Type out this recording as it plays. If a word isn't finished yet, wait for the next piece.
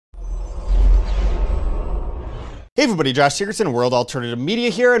Hey everybody, Josh Sigurdson, World Alternative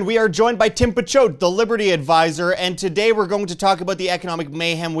Media here, and we are joined by Tim Picciott, the Liberty Advisor, and today we're going to talk about the economic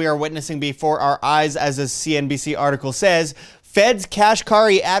mayhem we are witnessing before our eyes, as a CNBC article says. Fed's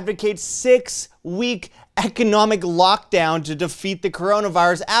Kashkari advocates 6-week economic lockdown to defeat the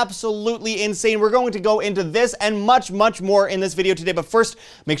coronavirus. Absolutely insane. We're going to go into this and much, much more in this video today. But first,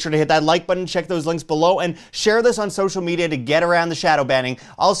 make sure to hit that like button, check those links below, and share this on social media to get around the shadow banning.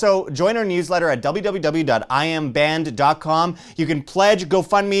 Also, join our newsletter at www.iambanned.com. You can pledge,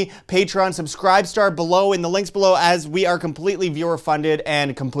 GoFundMe, Patreon, Subscribestar below in the links below, as we are completely viewer funded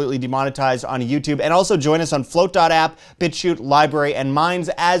and completely demonetized on YouTube. And also join us on Float.app, BitChute, Library, and Minds,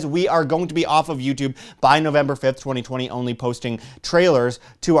 as we are going to be off of YouTube by November 5th, 2020, only posting trailers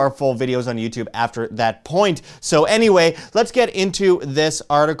to our full videos on YouTube after that point. So anyway, let's get into this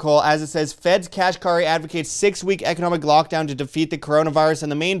article. As it says, Fed's Kashkari advocates 6-week economic lockdown to defeat the coronavirus.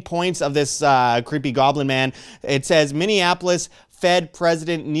 And the main points of this creepy goblin man, it says Minneapolis Fed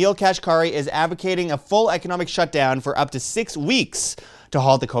President Neel Kashkari is advocating a full economic shutdown for up to 6 weeks to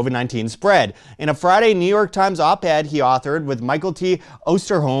halt the COVID-19 spread. In a Friday New York Times op-ed he authored with Michael T.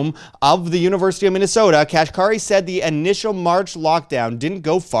 Osterholm of the University of Minnesota, Kashkari said the initial March lockdown didn't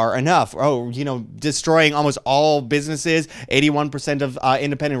go far enough. Destroying almost all businesses, 81% of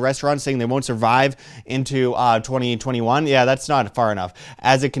independent restaurants saying they won't survive into 2021. Yeah, that's not far enough.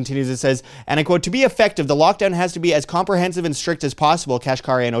 As it continues, it says, and I quote, "To be effective, the lockdown has to be as comprehensive and strict as possible,"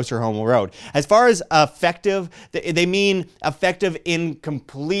 Kashkari and Osterholm wrote. As far as effective, they mean effective in a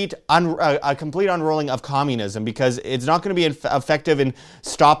complete unrolling of communism, because it's not going to be effective in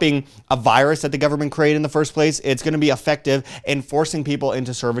stopping a virus that the government created in the first place. It's going to be effective in forcing people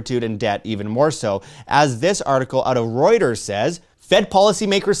into servitude and debt, even more so. As this article out of Reuters says, Fed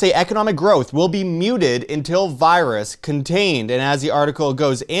policymakers say economic growth will be muted until virus contained. And as the article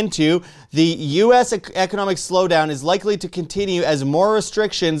goes into, the U.S. economic slowdown is likely to continue as more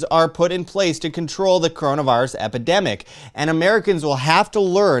restrictions are put in place to control the coronavirus epidemic. And Americans will have to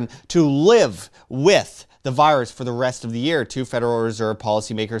learn to live with the virus for the rest of the year, two Federal Reserve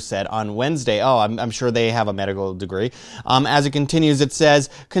policymakers said on Wednesday. I'm sure they have a medical degree. As it continues, it says,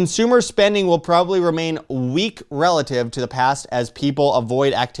 consumer spending will probably remain weak relative to the past as people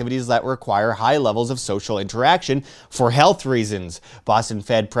avoid activities that require high levels of social interaction for health reasons, Boston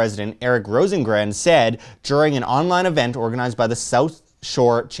Fed President Eric Rosengren said during an online event organized by the South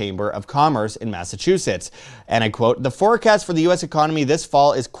Shore Chamber of Commerce in Massachusetts. And I quote, "The forecast for the U.S. economy this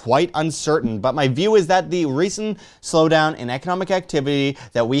fall is quite uncertain, but my view is that the recent slowdown in economic activity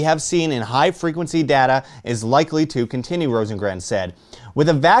that we have seen in high-frequency data is likely to continue," Rosengren said. With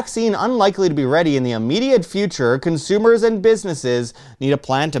a vaccine unlikely to be ready in the immediate future, consumers and businesses need a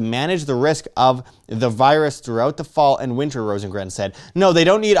plan to manage the risk of the virus throughout the fall and winter, Rosengren said. No, they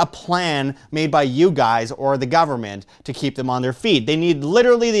don't need a plan made by you guys or the government to keep them on their feet. They need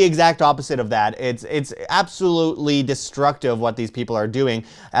literally the exact opposite of that. It's absolutely destructive what these people are doing.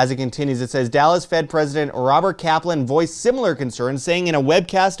 As it continues, it says, Dallas Fed President Robert Kaplan voiced similar concerns, saying in a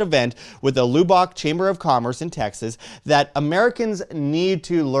webcast event with the Lubbock Chamber of Commerce in Texas that Americans need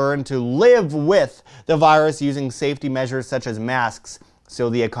to learn to live with the virus using safety measures such as masks so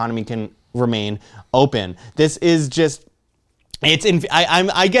the economy can remain open. This is just,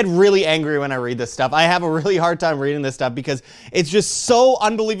 I get really angry when I read this stuff. I have a really hard time reading this stuff because it's just so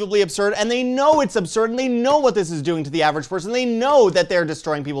unbelievably absurd, and they know it's absurd, and they know what this is doing to the average person. They know that they're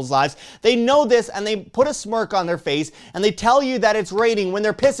destroying people's lives. They know this, and they put a smirk on their face, and they tell you that it's raining when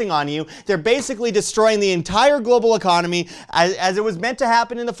they're pissing on you. They're basically destroying the entire global economy as it was meant to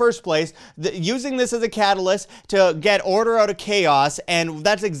happen in the first place, using this as a catalyst to get order out of chaos, and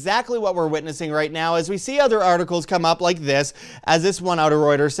that's exactly what we're witnessing right now as we see other articles come up like this. As this one out of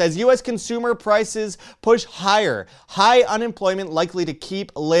Reuters says, U.S. consumer prices push higher. High unemployment likely to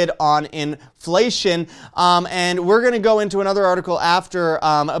keep lid on inflation. And we're going to go into another article after.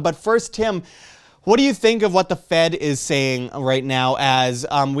 But first, Tim, what do you think of what the Fed is saying right now as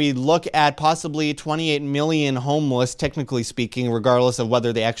we look at possibly 28 million homeless, technically speaking, regardless of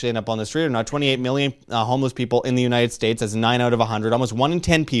whether they actually end up on the street or not? 28 million homeless people in the United States, as 9 out of 100, almost 1 in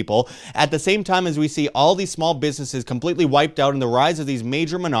 10 people. At the same time as we see all these small businesses completely wiped out and the rise of these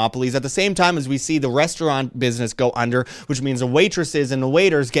major monopolies, at the same time as we see the restaurant business go under, which means the waitresses and the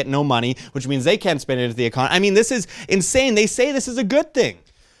waiters get no money, which means they can't spend it at the economy. I mean, this is insane. They say this is a good thing.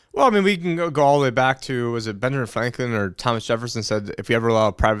 Well, I mean, we can go all the way back to, was it Benjamin Franklin or Thomas Jefferson said, if we ever allow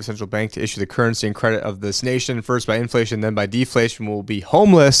a private central bank to issue the currency and credit of this nation, first by inflation, then by deflation, we'll be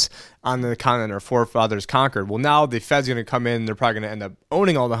homeless on the continent our forefathers conquered. Well, now the Fed's going to come in. They're probably going to end up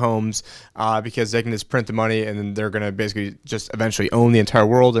owning all the homes because they can just print the money, and then they're going to basically just eventually own the entire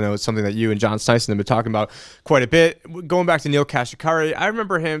world. I know it's something that you and John Snyson have been talking about quite a bit. Going back to Neil Kashkari, I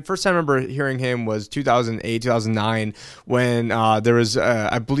remember him, first time I remember hearing him was 2008, 2009, when there was,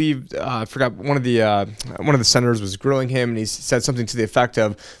 I believe, I forgot, one of the senators was grilling him, and he said something to the effect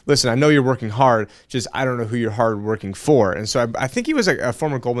of, listen, I know you're working hard, just I don't know who you're hard working for. And so I think he was a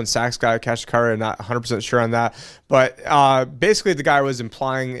former Goldman Sachs guy, Kashkari. I'm not 100% sure on that, but basically the guy was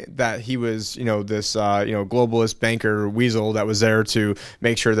implying that he was, this, globalist banker weasel that was there to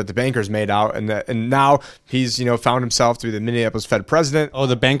make sure that the bankers made out, and now he's, found himself to be the Minneapolis Fed president. Oh,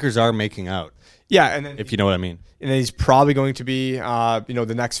 the bankers are making out. Yeah, and then, if you know what I mean. And then he's probably going to be,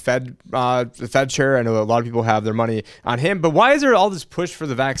 the next the Fed chair. I know a lot of people have their money on him. But why is there all this push for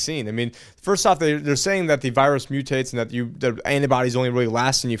the vaccine? I mean, first off, they're saying that the virus mutates and that the antibodies only really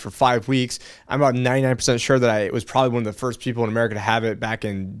last in you for 5 weeks. I'm about 99% sure that I was probably one of the first people in America to have it back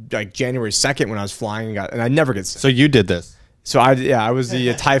in like January 2nd when I was flying, and I never get sick. So you did this. So I was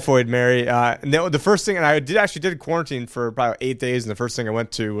the typhoid Mary. And the first thing, and I did quarantine for about 8 days, and the first thing I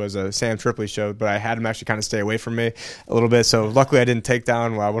went to was a Sam Tripoli show, but I had him actually kind of stay away from me a little bit. So luckily I didn't take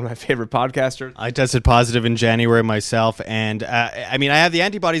down one of my favorite podcasters. I tested positive in January myself, and I have the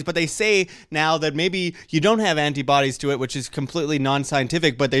antibodies, but they say now that maybe you don't have antibodies to it, which is completely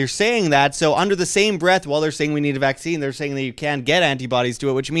non-scientific, but they're saying that. So under the same breath, while they're saying we need a vaccine, they're saying that you can get antibodies to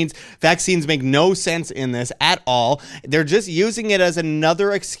it, which means vaccines make no sense in this at all. They're just using it as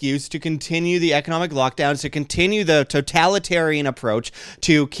another excuse to continue the economic lockdowns, to continue the totalitarian approach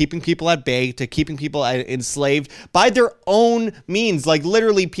to keeping people at bay, to keeping people enslaved by their own means. Like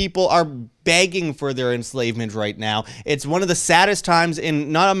literally people are begging for their enslavement right now. It's one of the saddest times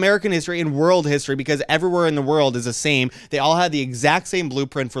in not American history, in world history, because everywhere in the world is the same. They all had the exact same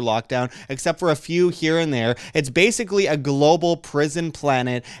blueprint for lockdown, except for a few here and there. It's basically a global prison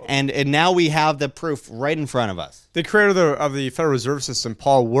planet, and now we have the proof right in front of us. The creator of the Federal Reserve System,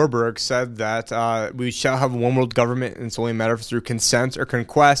 Paul Warburg, said that we shall have a one world government, and it's only a matter of through consent or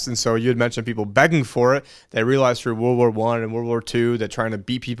conquest. And so you had mentioned people begging for it. They realized through World War I and World War II that trying to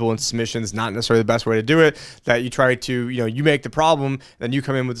beat people in submission is not necessarily the best way to do it. That you try to, you make the problem, then you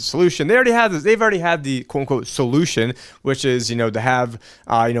come in with the solution. They already have this. They've already had the quote unquote solution, which is to have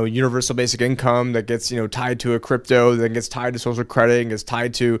universal basic income that gets tied to a crypto, that gets tied to social credit, and gets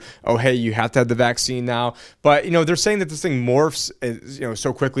tied to you have to have the vaccine now. But they're saying that this thing morphs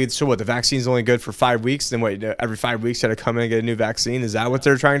so quickly. So what, the vaccine's only good for 5 weeks? Then what, every 5 weeks you got to come in and get a new vaccine? Is that what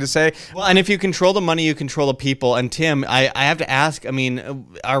they're trying to say? Well, and if you control the money, you control the people. And Tim, I have to ask,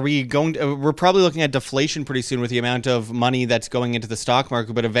 are we going to, we're probably looking at deflation pretty soon with the amount of money that's going into the stock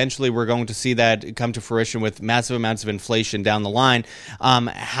market, but eventually we're going to see that come to fruition with massive amounts of inflation down the line.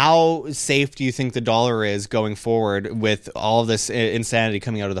 How safe do you think the dollar is going forward with all of this insanity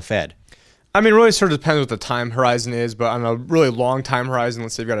coming out of the Fed? It really sort of depends what the time horizon is, but on a really long time horizon,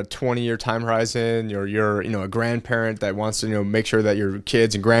 let's say you've got a 20-year time horizon, or you're a grandparent that wants to make sure that your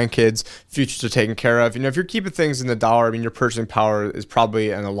kids and grandkids' futures are taken care of. If you're keeping things in the dollar, your purchasing power is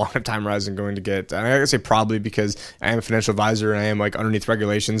probably in a longer time horizon going to get. And I gotta say probably because I am a financial advisor and I am underneath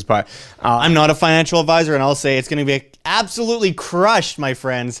regulations, but I'm not a financial advisor, and I'll say it's going to be absolutely crushed, my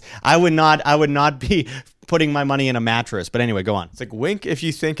friends. I would not be putting my money in a mattress. But anyway, go on. It's like wink if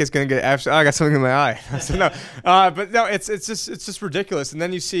you think it's going to get I got something in my eye. So no, but no, it's just ridiculous. And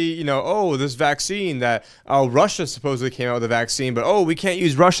then you see, this vaccine that Russia supposedly came out with a vaccine, but we can't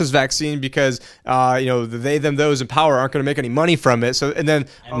use Russia's vaccine because the they, them, those in power aren't going to make any money from it. So and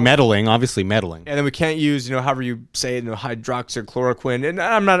meddling, obviously meddling. And then we can't use however you say it, hydroxychloroquine. And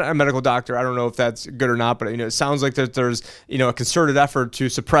I'm not a medical doctor. I don't know if that's good or not, but it sounds like that there's a concerted effort to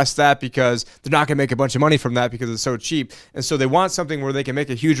suppress that because they're not going to make a bunch of money from that because it's so cheap. And so they want something where they can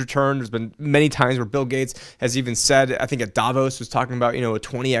make a huge return. There's been many times where Bill Gates has even said, I think at Davos was talking about, a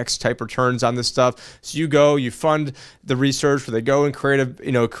 20x type returns on this stuff. So you go, you fund the research where they go and create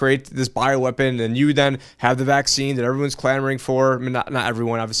this bioweapon, and you then have the vaccine that everyone's clamoring for. Not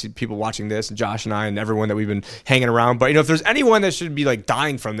everyone, obviously people watching this, and Josh and I and everyone that we've been hanging around. But, if there's anyone that should be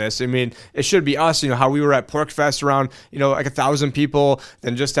dying from this, it should be us. How we were at PorcFest around, 1,000 people,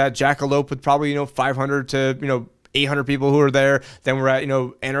 then just at Jackalope with probably, 500 to, 800 people who were there. Then we're at,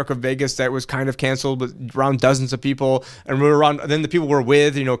 Anarcho Vegas that was kind of canceled with around dozens of people. And we were around, then the people we're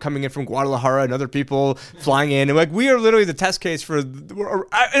with, coming in from Guadalajara and other people flying in. And like, we are literally the test case for,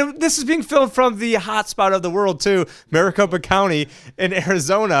 and this is being filmed from the hotspot of the world too, Maricopa County in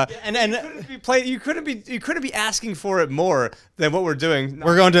Arizona. And you couldn't be asking for it more than what we're doing.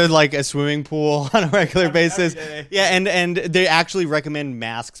 We're going to like a swimming pool on a regular basis. Yeah, and they actually recommend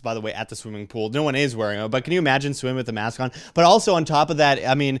masks, by the way, at the swimming pool. No one is wearing them, but can you imagine swimming with a mask on? But also on top of that,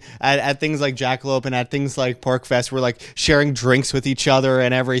 I mean, at things like Jackalope and at things like Pork Fest, we're like sharing drinks with each other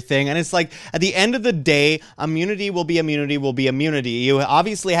and everything. And it's like, at the end of the day, immunity will be immunity will be immunity. You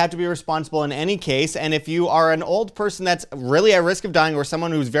obviously have to be responsible in any case. And if you are an old person that's really at risk of dying, or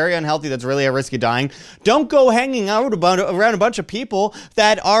someone who's very unhealthy that's really at risk of dying, don't go hanging out around a bunch of people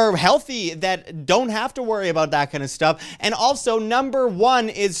that are healthy, that don't have to worry about that kind of stuff. And also, number one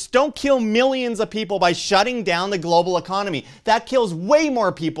is don't kill millions of people by shutting down the global economy. That kills way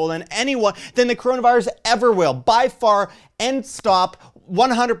more people than the coronavirus ever will. By far, end stop.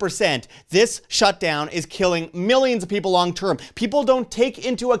 100%. This shutdown is killing millions of people long term. People don't take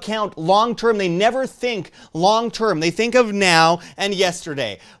into account long term. They never think long term. They think of now and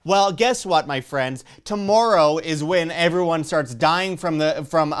yesterday. Well, guess what, my friends? Tomorrow is when everyone starts dying from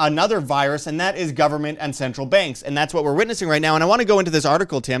another virus, and that is government and central banks. And that's what we're witnessing right now. And I want to go into this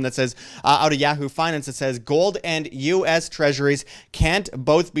article, Tim, that says out of Yahoo Finance, it says gold and U.S. Treasuries can't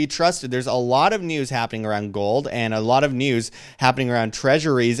both be trusted. There's a lot of news happening around gold and a lot of news happening around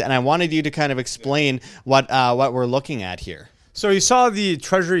treasuries, and I wanted you to kind of explain what we're looking at here. So you saw the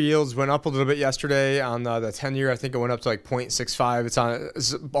treasury yields went up a little bit yesterday on the 10-year. I think it went up to like 0.65.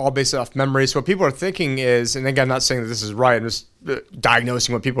 It's all based off memory. So what people are thinking is, and again, I'm not saying that this is right, I'm just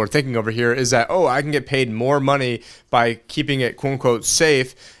diagnosing what people are thinking over here, is that, I can get paid more money by keeping it quote unquote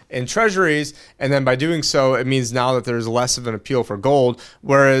safe in treasuries, and then by doing so, it means now that there's less of an appeal for gold.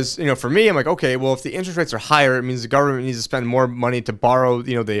 Whereas, for me, I'm like, okay, well, if the interest rates are higher, it means the government needs to spend more money to borrow,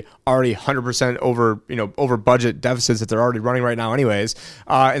 the already 100% over budget deficits that they're already running right now anyways.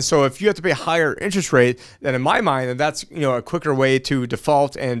 And so if you have to pay a higher interest rate, then in my mind, that's, a quicker way to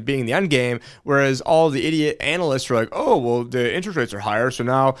default and being the end game. Whereas all the idiot analysts are like, oh, well, the interest rates are higher, so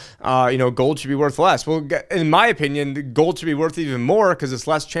now, gold should be worth less. Well, in my opinion, gold should be worth even more because it's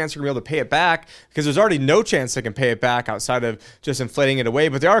less chance you're going to be able to pay it back, because there's already no chance they can pay it back outside of just inflating it away.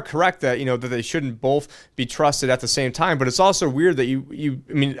 But they are correct that, that they shouldn't both be trusted at the same time. But it's also weird that I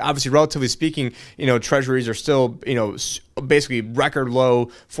mean, obviously, relatively speaking, treasuries are still, basically record low,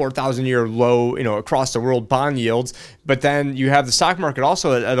 4,000-year low, across the world bond yields. But then you have the stock market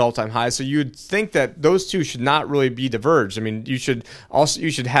also at all-time highs. So you'd think that those two should not really be diverged. I mean, you should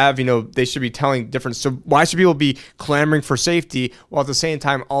have, they should be telling different. So why should people be clamoring for safety while at the same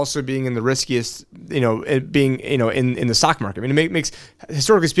time also being in the riskiest, being, in the stock market? I mean, it makes,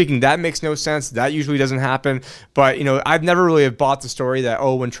 historically speaking, that makes no sense. That usually doesn't happen. But, I've never really have bought the story that,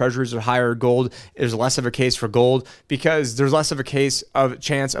 when treasuries are higher, gold, there's less of a case for gold, because there's less of a chance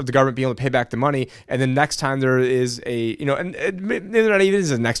of the government being able to pay back the money. And then next time there is and maybe not even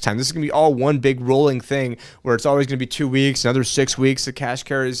the next time. This is going to be all one big rolling thing where it's always going to be 2 weeks, another 6 weeks. The cash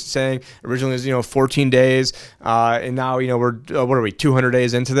carry is saying originally it was 14 days, and now we're what are we 200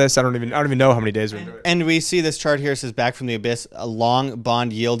 days into this? I don't even know how many days we're into it. And we see this chart here says back from the abyss, a long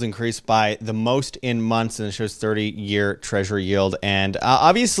bond yield increased by the most in months, and it shows 30-year treasury yield. And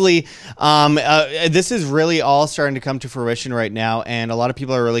obviously, this is really all starting to come to fruition right now, and a lot of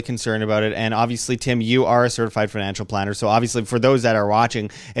people are really concerned about it. And obviously, Tim, you are a certified financial planner, so obviously for those that are watching,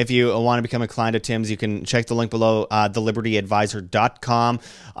 if you want to become a client of Tim's, you can check the link below, thelibertyadvisor.com,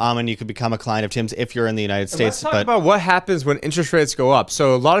 and you can become a client of Tim's if you're in the United States. Let's talk about what happens when interest rates go up.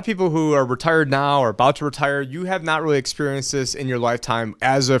 So a lot of people who are retired now or about to retire, you have not really experienced this in your lifetime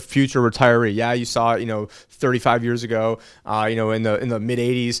as a future retiree. Yeah, you saw it, 35 years ago, in the mid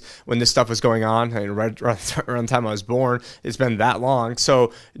 80s when this stuff was going on, and right around the time I was born. It's been that long.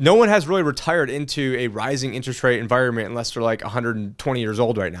 So no one has really retired into a rising interest rate environment unless they're like 120 years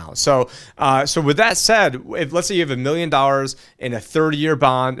old right now. So with that said, if let's say you have $1 million in a 30-year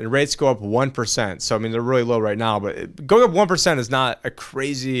bond and rates go up 1%. So I mean, they're really low right now, but going up 1% is not a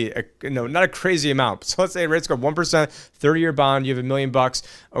crazy amount. So let's say rates go up 1%, 30-year bond, you have $1 million.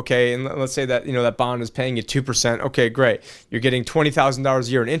 Okay. And let's say that, that bond is paying you 2%. Okay, great. You're getting $20,000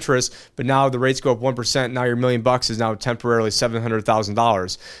 a year in interest, but now the rates go up 1%. Now your $1 million is now temporarily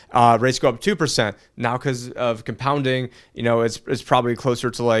 $700,000. Rates go up 2%. Now because of compounding, it's probably closer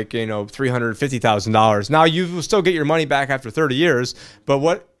to like, $350,000. Now you will still get your money back after 30 years, but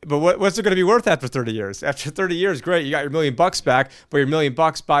what But what's it going to be worth after 30 years? After 30 years, great, you got your $1,000,000 back, but your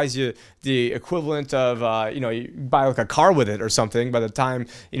 $1,000,000 buys you the equivalent of, you buy like a car with it or something by the time,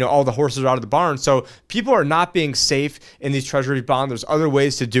 all the horses are out of the barn. So people are not being safe in these treasury bonds. There's other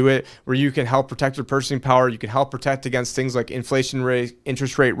ways to do it where you can help protect your purchasing power. You can help protect against things like inflation rate,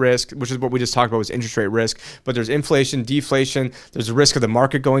 interest rate risk, which is what we just talked about was interest rate risk. But there's inflation, deflation. There's a risk of the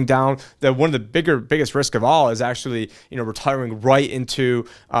market going down. One of the biggest risk of all is actually, retiring right into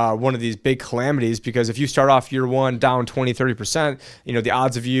one of these big calamities, because if you start off year one down 20-30%, the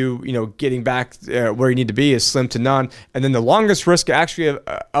odds of you getting back where you need to be is slim to none. And then the longest risk actually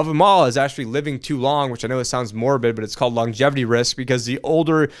of them all is actually living too long, which I know it sounds morbid, but it's called longevity risk, because the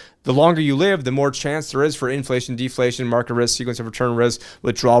longer you live, the more chance there is for inflation, deflation, market risk, sequence of return risk,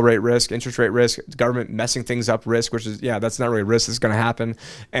 withdrawal rate risk, interest rate risk, government messing things up risk, which is, that's not really risk that's going to happen.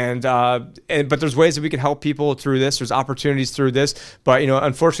 But there's ways that we can help people through this. There's opportunities through this, but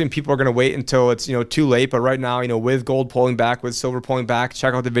unfortunately people are going to wait until it's too late. But right now, with gold pulling back, with silver pulling back,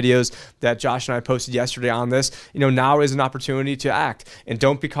 check out the videos that Josh and I posted yesterday on this. Now is an opportunity to act, and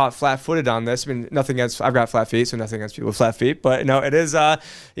don't be caught flat-footed on this. I mean, nothing against, I've got flat feet, so nothing against people with flat feet, but it is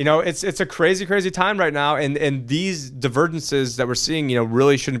it's a crazy time right now, and these divergences that we're seeing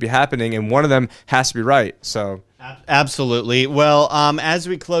really shouldn't be happening, and one of them has to be right. So absolutely. Well, as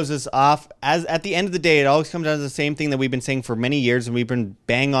we close this off, at the end of the day, it always comes down to the same thing that we've been saying for many years, and we've been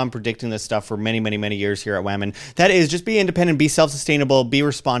bang on predicting this stuff for many years here at WAMN. That is, just be independent, be self-sustainable, be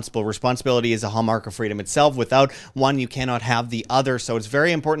responsible. Responsibility is a hallmark of freedom itself. Without one, you cannot have the other. So it's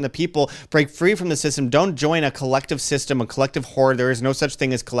very important that people break free from the system. Don't join a collective system, a collective horde. There is no such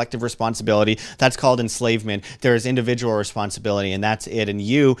thing as collective responsibility. That's called enslavement. There is individual responsibility, and that's it. And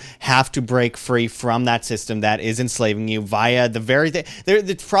you have to break free from that system that is enslaving you via the very thing.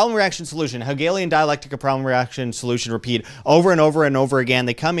 The problem reaction solution, Hegelian dialectic of problem reaction solution, repeat over and over again.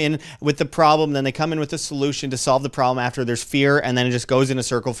 They come in with the problem, then they come in with the solution to solve the problem after there's fear, and then it just goes in a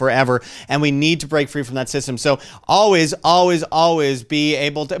circle forever. And we need to break free from that system. So always be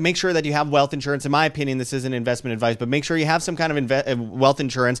able to make sure that you have wealth insurance. In my opinion, this isn't investment advice, but make sure you have some kind of wealth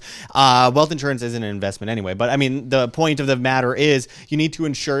insurance. Wealth insurance isn't an investment anyway, but I mean, the point of the matter is you need to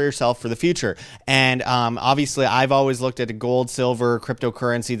insure yourself for the future. And obviously, I've always looked at gold, silver,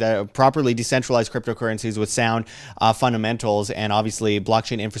 cryptocurrency, the properly decentralized cryptocurrencies with sound fundamentals, and obviously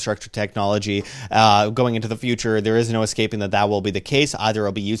blockchain infrastructure technology going into the future. There is no escaping that will be the case. Either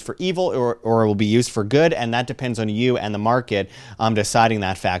it'll be used for evil or it will be used for good, and that depends on you and the market deciding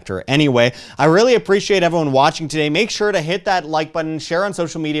that factor. Anyway, I really appreciate everyone watching today. Make sure to hit that like button, share on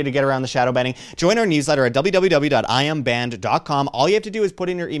social media to get around the shadow banning. Join our newsletter at www.iambanned.com. All you have to do is put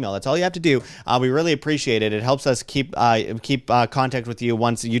in your email. That's all you have to do. We really appreciate it. It helps us keep contact with you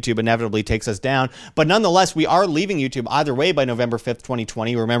once YouTube inevitably takes us down. But nonetheless, we are leaving YouTube either way by November 5th,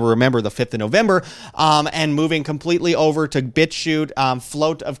 2020. Remember the 5th of November, and moving completely over to BitChute,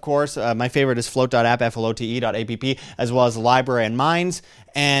 Float, of course. My favorite is float.app, flote.app, as well as LBRY and Minds.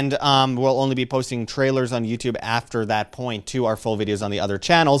 And we'll only be posting trailers on YouTube after that point to our full videos on the other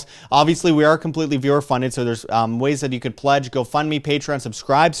channels. Obviously, we are completely viewer funded, so there's ways that you could pledge: GoFundMe, Patreon,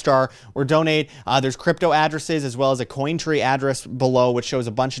 Subscribestar, or donate. There's crypto addresses as well as a Cointree address below, which shows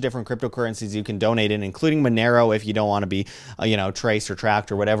a bunch of different cryptocurrencies you can donate in, including Monero if you don't want to be, traced or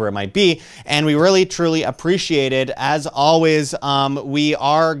tracked or whatever it might be. And we really, truly appreciate it. As always, we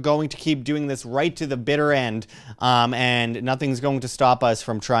are going to keep doing this right to the bitter end, and nothing's going to stop us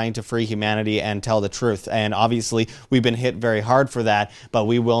from trying to free humanity and tell the truth. And obviously, we've been hit very hard for that, but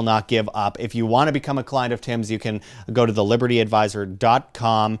we will not give up. If you want to become a client of Tim's, you can go to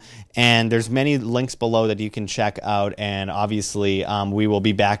thelibertyadvisor.com, and there's many links below that you can check out. And obviously, we will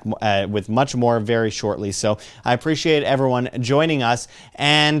be back with much more very shortly. So I appreciate everyone joining us,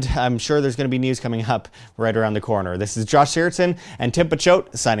 and I'm sure there's going to be news coming up right around the corner. This is Josh Sigurdson and Tim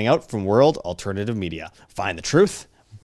Picciott signing out from World Alternative Media. Find the truth,